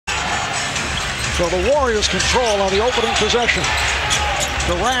So the Warriors control on the opening possession.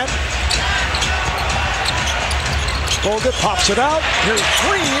 Durant. Bogut pops it out. Here's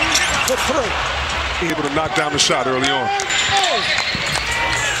Green for three. Able to knock down the shot early on.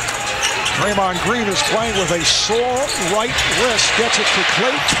 Draymond Green is playing with a sore right wrist. Gets it to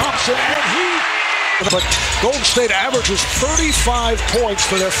Klay Thompson, and but Golden State averages 35 points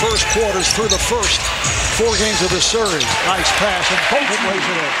for their first quarters through the first 4 games of this series. Nice pass, and Bogut lays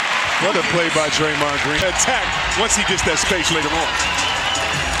it in. What a play by Draymond Green. Attack once he gets that space later on.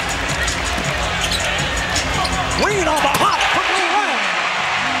 Green on the hot for Durant.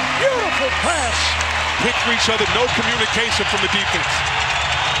 Beautiful pass. Pick for each other, no communication from the defense.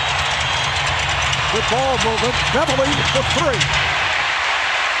 Good ball movement. Beverly for three.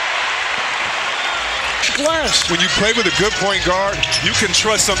 Glass. When you play with a good point guard, you can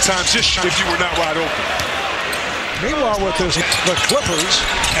trust sometimes just if you were not wide open. Meanwhile, with this, the Clippers,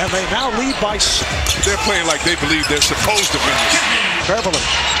 and they now lead by 6. They're playing like they believe they're supposed to win this. Beverly.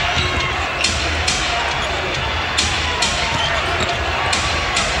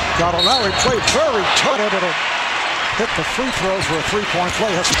 Gallinari played very tough. Able to hit the free throws for a 3-point play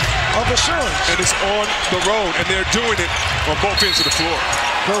of the series. And it's on the road, and they're doing it on both ends of the floor.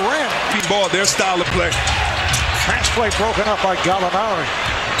 Durant. Ball, their style of play. Pass play broken up by Gallinari.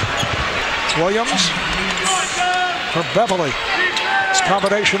 Williams for Beverly. This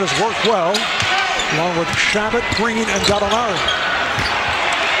combination has worked well, along with Shabbat, Green, and Gallinari.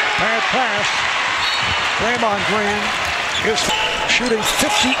 Bad pass. Draymond Green is shooting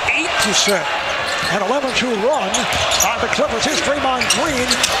 58%. An 11-2 run by the Clippers. Here's Draymond Green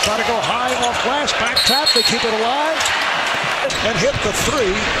trying to go high off glass. Back tap. They keep it alive and hit the 3.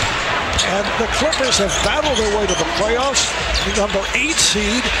 And the Clippers have battled their way to the playoffs, the number 8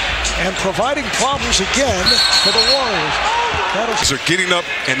 seed, and providing problems again for the Warriors. They're getting up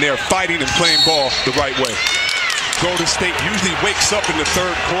and they're fighting and playing ball the right way. Golden State usually wakes up in the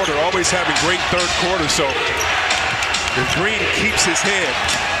third quarter, always having great third quarter. So if Green keeps his head,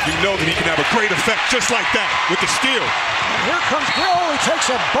 you know that he can have a great effect just like that with the steal. And here comes Grill. He takes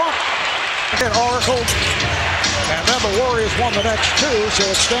a bump. And Oracle. And then the Warriors won the next 2, so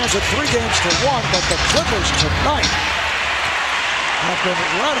it stands at 3 games to 1. But the Clippers tonight have been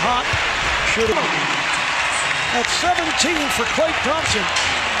red hot shooting. At 17 for Klay Thompson.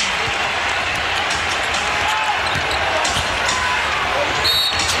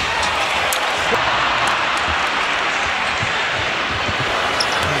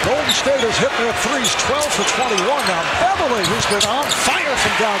 Golden State has hit their threes 12 for 21 now. Beverly, who's been on fire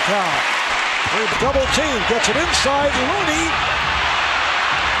from downtown. Double team, gets it inside. Looney.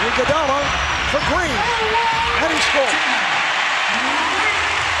 Iguodala for Green. And he scores.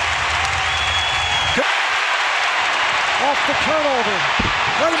 Off the turnover.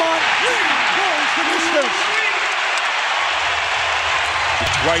 Draymond goes the distance.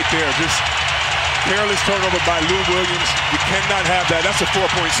 Right there, just careless turnover by Lou Williams. You cannot have that. That's a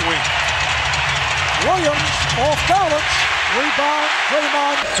 4-point swing. Williams off balance. Rebound.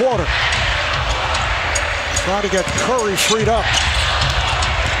 Draymond. Quarter. Trying to get Curry freed up.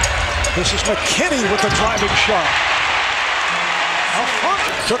 This is McKinney with the driving shot.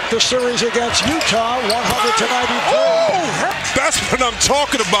 Took the series against Utah, 100-92. Oh, that's what I'm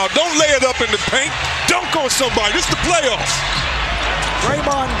talking about. Don't lay it up in the paint. Dunk on somebody. This is the playoffs.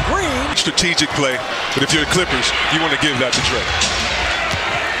 Draymond Green. Strategic play, but if you're the Clippers, you want to give that to Dre.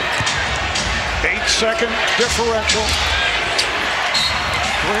 8-second differential.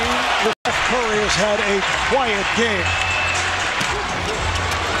 Green. Curry has had a quiet game.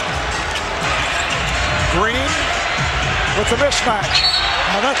 Green with the mismatch.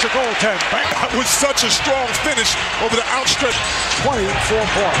 Now that's a goaltend. That was such a strong finish over the outstretched. 24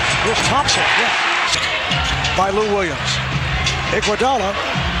 points. Here's Thompson. Yeah. By Lou Williams. Iguodala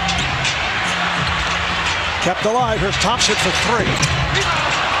kept alive. Here's Thompson for 3.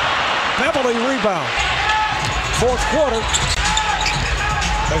 Beverly rebound. Fourth quarter.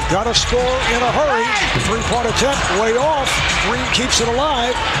 They've got to score in a hurry. 3-point attempt way off. Green keeps it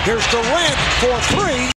alive. Here's Durant for 3.